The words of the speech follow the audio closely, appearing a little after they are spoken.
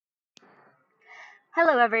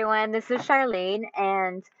Hello, everyone. This is Charlene,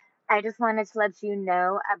 and I just wanted to let you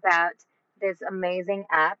know about this amazing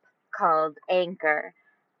app called Anchor,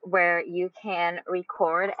 where you can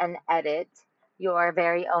record and edit your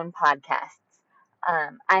very own podcasts.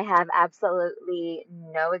 I have absolutely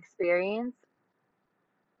no experience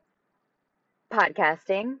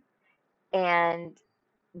podcasting, and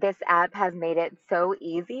this app has made it so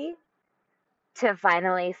easy to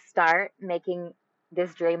finally start making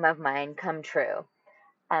this dream of mine come true.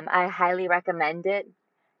 I highly recommend it.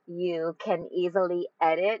 You can easily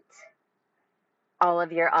edit all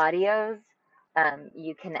of your audios.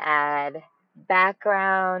 You can add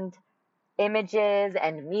background, images,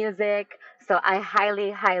 and music. So I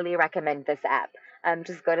highly, highly recommend this app.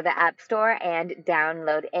 Just go to the App Store and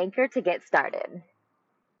download Anchor to get started.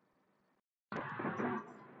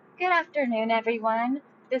 Good afternoon, everyone.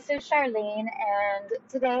 This is Charlene, and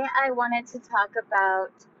today I wanted to talk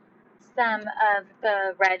about some of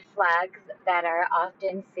the red flags that are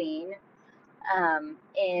often seen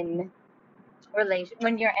in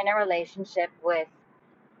when you're in a relationship with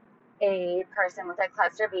a person with a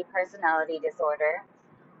cluster B personality disorder,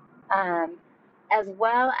 um, as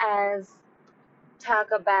well as talk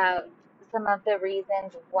about some of the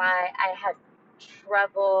reasons why I had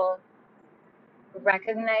trouble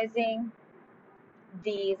recognizing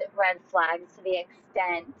these red flags to the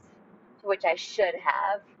extent to which I should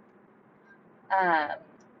have. Um,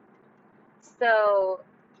 so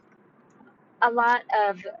a lot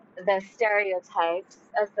of the stereotypes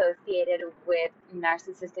associated with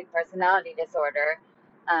narcissistic personality disorder,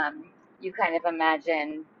 um, you kind of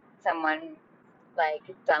imagine someone like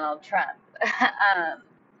Donald Trump. um,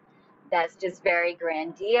 that's just very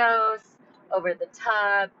grandiose, over the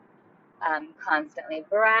top, constantly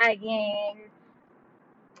bragging,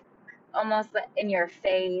 almost in your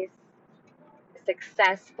face,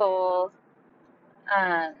 successful.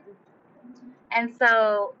 Um, and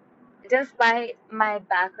so, despite my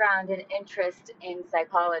background and interest in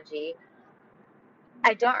psychology,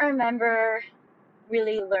 I don't remember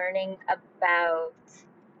really learning about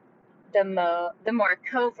the more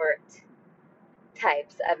covert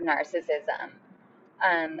types of narcissism.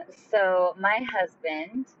 So my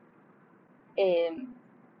husband um,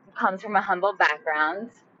 comes from a humble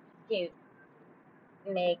background. He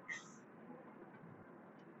makes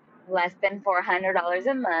less than $400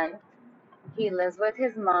 a month. He lives with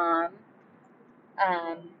his mom.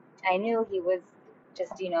 Um, I knew he was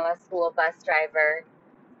just, a school bus driver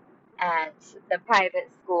at the private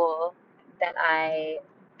school that I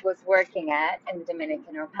was working at in the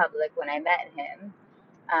Dominican Republic when I met him.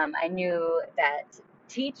 I knew that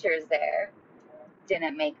teachers there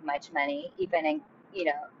didn't make much money, even in,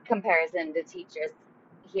 comparison to teachers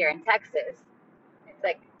here in Texas. It's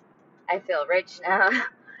like I feel rich now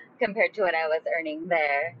compared to what I was earning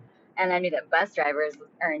there. And I knew that bus drivers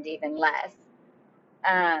earned even less.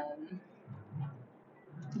 Um,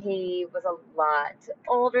 he was a lot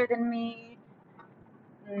older than me,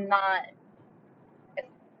 not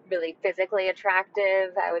really physically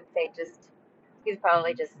attractive. I would say he's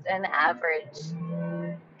probably just an average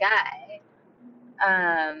guy.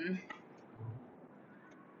 Um,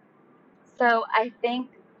 so I think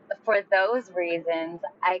for those reasons,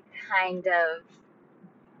 I kind of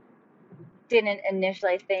didn't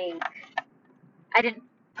initially think, I didn't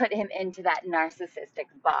put him into that narcissistic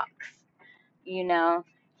box. You know,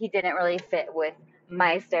 he didn't really fit with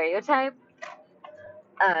my stereotype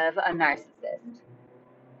of a narcissist.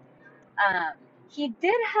 Um, he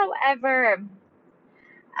did, however,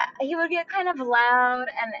 he would get kind of loud,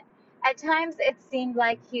 and at times it seemed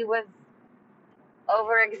like he was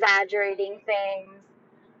over exaggerating things,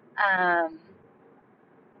 um,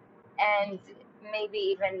 and maybe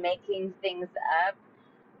even making things up.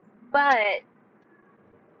 But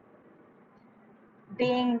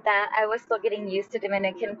being that I was still getting used to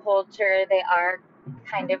Dominican culture, they are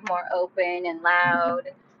kind of more open and loud.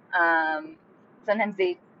 Um, Sometimes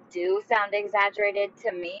they do sound exaggerated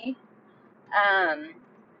to me. Um,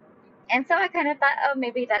 and so I kind of thought, oh,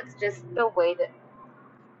 maybe that's just the way that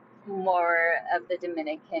more of the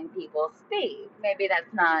Dominican people speak. Maybe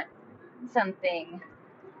that's not something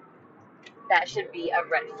that should be a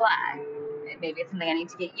red flag. Maybe it's something I need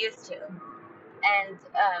to get used to. And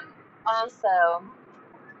also,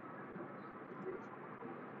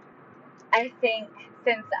 I think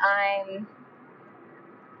since I'm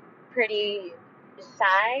pretty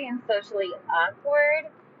shy and socially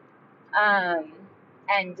awkward, um,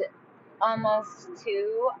 and almost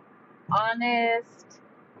too honest,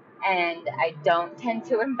 and I don't tend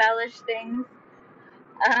to embellish things.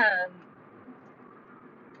 Um,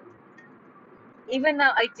 Even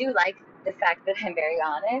though I do like the fact that I'm very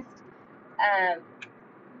honest. Um,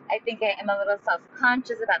 I think I am a little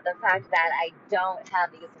self-conscious about the fact that I don't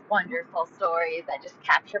have these wonderful stories that just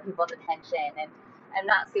capture people's attention, and I'm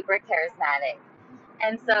not super charismatic.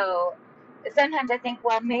 And so sometimes I think,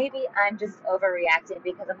 well, maybe I'm just overreacting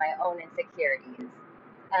because of my own insecurities.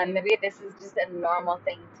 Maybe this is just a normal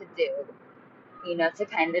thing to do, to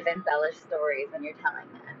kind of embellish stories when you're telling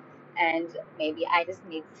them. And maybe I just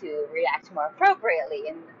need to react more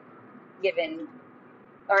appropriately given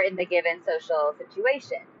in the given social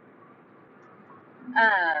situation.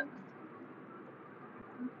 Um,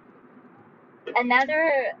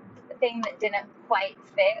 Another thing that didn't quite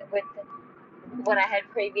fit with what I had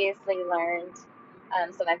previously learned,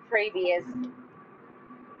 so my previous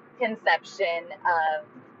conception of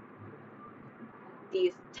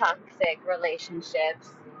these toxic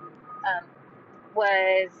relationships, um,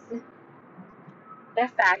 was the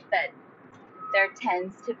fact that there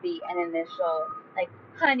tends to be an initial like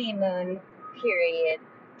honeymoon period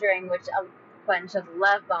during which a bunch of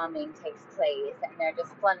love bombing takes place, and they're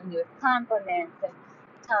just flooding you with compliments and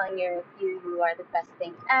telling you are the best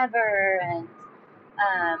thing ever,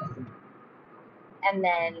 um, and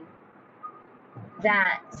then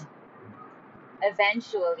that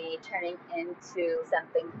eventually turning into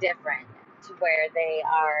something different, to where they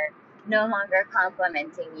are no longer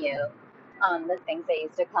complimenting you on the things they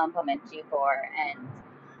used to compliment you for. And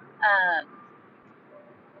um,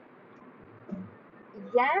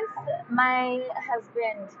 yes, my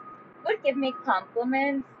husband would give me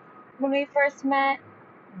compliments when we first met,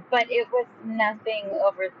 but it was nothing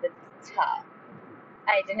over the top.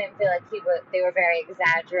 I didn't feel like they were very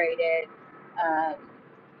exaggerated. Um,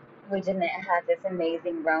 we didn't have this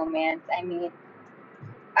amazing romance. I mean,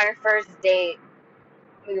 our first date,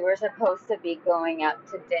 we were supposed to be going out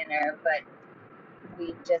to dinner, but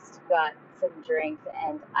we just got some drinks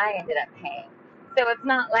and I ended up paying. So it's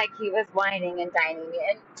not like he was whining and dining me.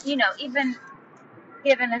 And, even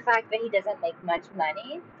given the fact that he doesn't make much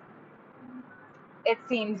money, it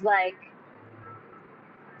seems like,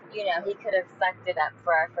 he could have sucked it up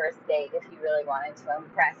for our first date if he really wanted to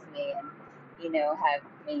impress me and, have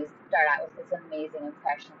me start out with this amazing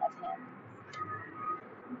impression of him.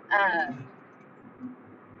 Um,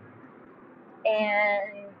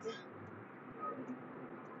 and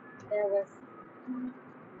there was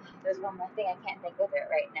there's one more thing, I can't think of it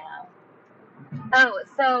right now. Oh,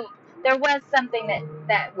 so there was something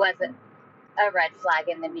that was a red flag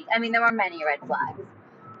in the beginning. I mean, there were many red flags,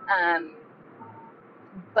 um,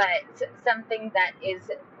 but something that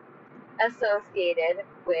is associated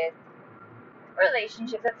with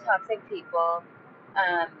relationships with toxic people,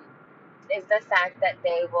 um, is the fact that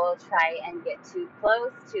they will try and get too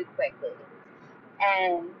close too quickly.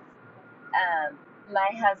 And my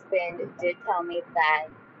husband did tell me that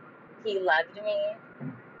he loved me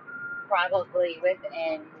probably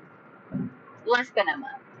within less than a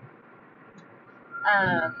month.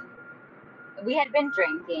 Um, we had been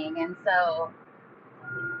drinking, and so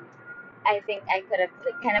I think I could have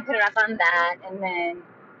kind of put it off on that, and then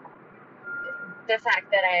the fact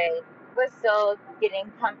that I was still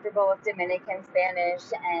getting comfortable with Dominican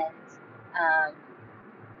Spanish, and um,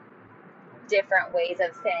 different ways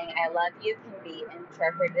of saying I love you can be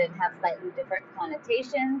interpreted and have slightly different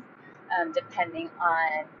connotations, depending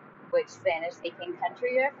on which Spanish speaking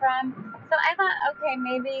country you're from. So I thought, okay,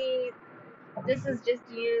 maybe this is just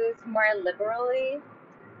used more liberally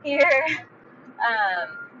here,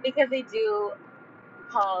 because they do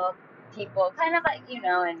call people kind of like, in,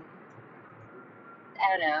 I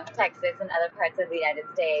don't know, Texas and other parts of the United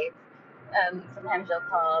States. Sometimes you'll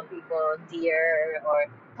call people dear or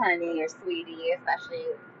honey or sweetie, especially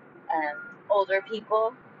older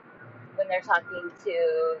people when they're talking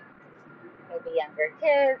to maybe younger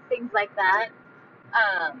kids, things like that.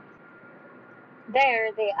 Um, there,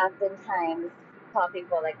 they oftentimes call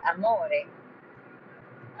people like amore,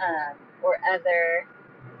 or other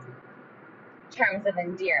terms of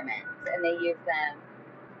endearment, and they use them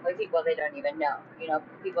with people they don't even know,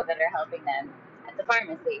 people that are helping them at the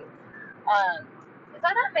pharmacy. So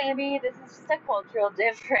I thought maybe this is just a cultural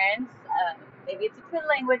difference. Maybe it's a good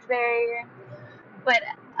language barrier. But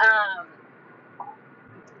um,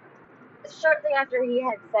 shortly after he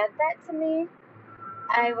had said that to me,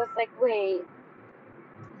 I was like, wait,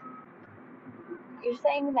 you're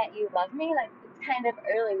saying that you love me? Like, it's kind of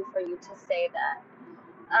early for you to say that.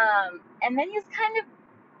 And then he's kind of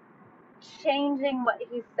changing what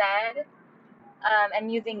he said,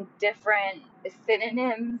 and using different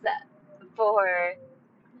synonyms for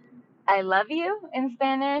I love you in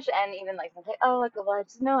Spanish, and even like, oh, like, well, I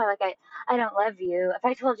just know, like, I don't love you. If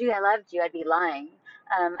I told you I loved you, I'd be lying.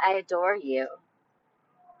 I adore you.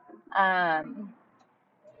 Um,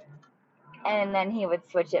 and then he would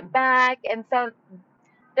switch it back. And so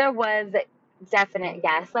there was definite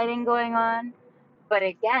gaslighting going on. But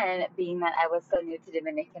again, being that I was so new to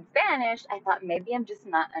Dominican Spanish, I thought maybe I'm just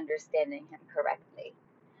not understanding him correctly.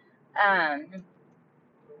 Um,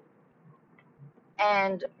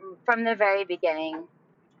 and from the very beginning,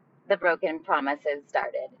 the broken promises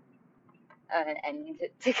started and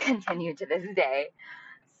to continue to this day.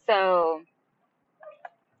 So,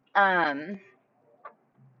 um,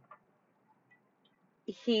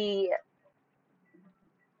 he,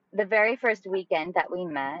 the very first weekend that we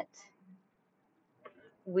met,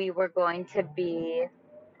 we were going to be,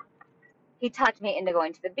 he talked me into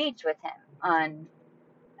going to the beach with him on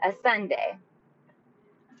a Sunday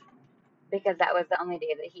because that was the only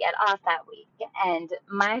day that he had off that week. And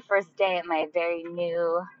my first day at my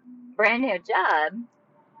brand new job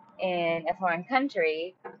in a foreign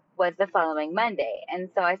country was the following Monday. And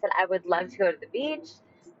so I said, I would love to go to the beach.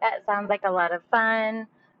 That sounds like a lot of fun,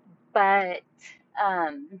 but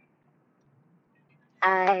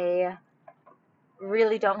I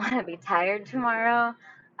really don't want to be tired tomorrow.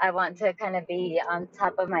 I want to kind of be on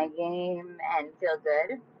top of my game and feel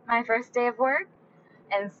good my first day of work.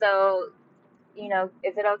 And so,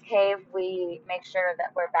 is it okay if we make sure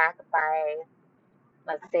that we're back by,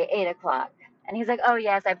 let's say, 8 o'clock? And he's like, oh,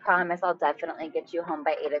 yes, I promise I'll definitely get you home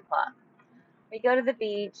by 8 o'clock. We go to the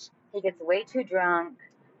beach. He gets way too drunk.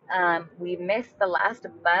 We missed the last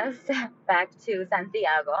bus back to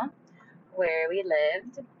Santiago, where we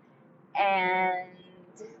lived. And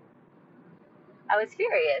I was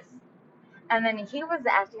furious. And then he was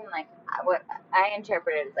acting like what I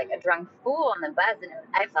interpreted as like a drunk fool on the bus, and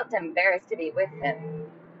I felt embarrassed to be with him.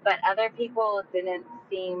 But other people didn't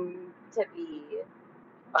seem to be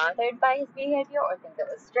bothered by his behavior or think it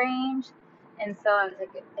was strange. And so I was like,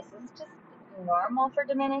 is this just normal for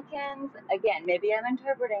Dominicans? Again, maybe I'm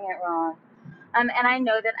interpreting it wrong. And I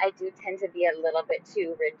know that I do tend to be a little bit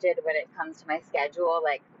too rigid when it comes to my schedule.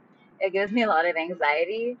 Like, it gives me a lot of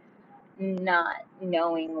anxiety not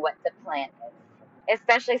knowing what the plan is,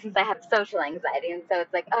 especially since I have social anxiety. And so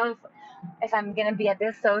it's like, oh, if I'm going to be at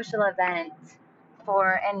this social event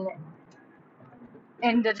for an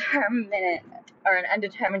indeterminate or an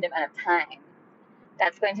undetermined amount of time,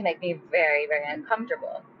 that's going to make me very, very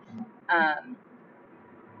uncomfortable. Um,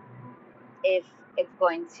 if it's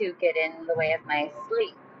going to get in the way of my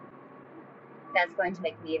sleep, that's going to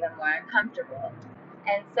make me even more uncomfortable.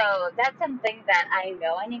 And so that's something that I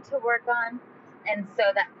know I need to work on. And so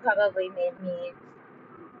that probably made me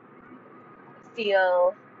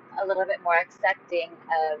feel a little bit more accepting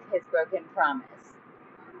of his broken promise.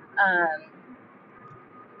 Um,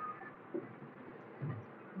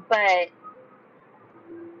 but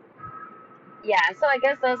yeah, so I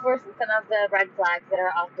guess those were some of the red flags that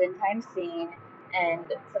are oftentimes seen and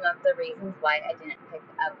some of the reasons why I didn't pick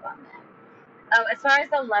up on them. Oh, as far as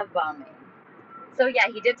the love bombing. So yeah,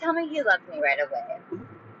 he did tell me he loved me right away.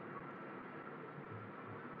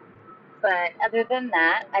 But other than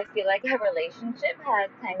that, I feel like our relationship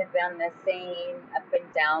has kind of been on the same up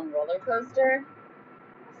and down roller coaster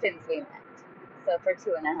since we met. So for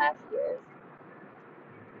 2.5 years.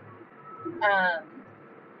 Um,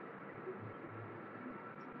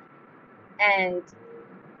 and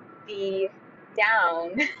the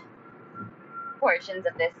down portions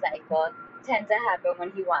of this cycle tend to happen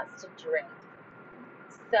when he wants to drink.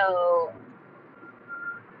 So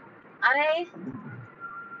I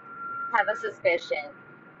have a suspicion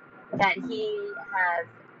that he has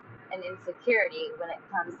an insecurity when it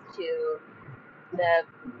comes to the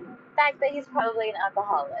fact that he's probably an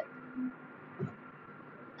alcoholic.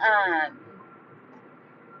 Um,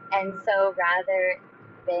 and so rather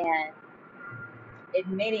than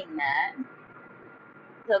admitting that,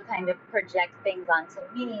 he'll kind of project things onto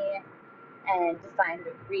me and find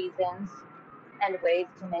reasons and ways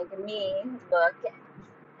to make me look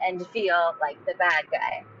and feel like the bad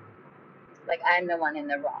guy, like I'm the one in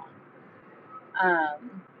the wrong.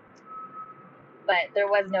 Um, but there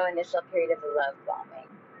was no initial period of love bombing.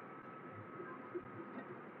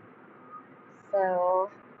 So,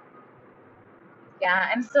 yeah,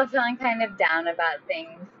 I'm still feeling kind of down about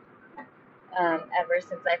things ever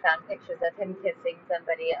since I found pictures of him kissing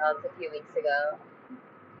somebody else a few weeks ago.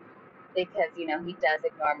 Because, he does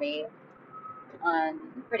ignore me on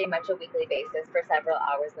pretty much a weekly basis for several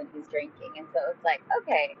hours when he's drinking. And so it's like,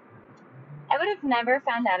 okay, I would have never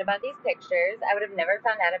found out about these pictures. I would have never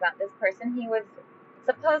found out about this person he was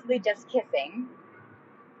supposedly just kissing.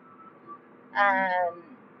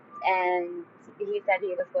 And he said he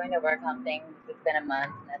was going to work on things. It's been a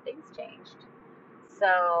month, nothing's changed.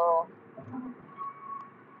 So,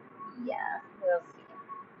 yeah, we'll see.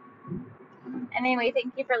 Anyway,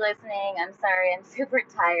 thank you for listening. I'm sorry I'm super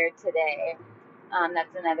tired today.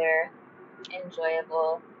 That's another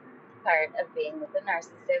enjoyable part of being with a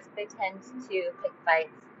narcissist. They tend to pick fights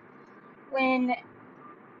when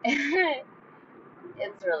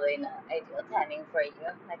it's really not ideal timing for you,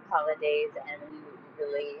 like holidays, and you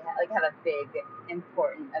really like have a big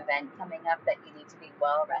important event coming up that you need to be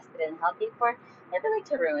well rested and healthy for. They like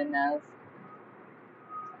to ruin those,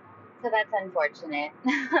 so that's unfortunate.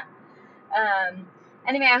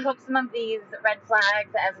 Anyway, I hope some of these red flags,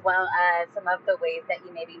 as well as some of the ways that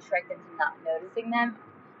you may be tricked into not noticing them,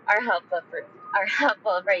 are helpful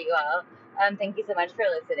for you all. Thank you so much for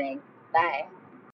listening. Bye.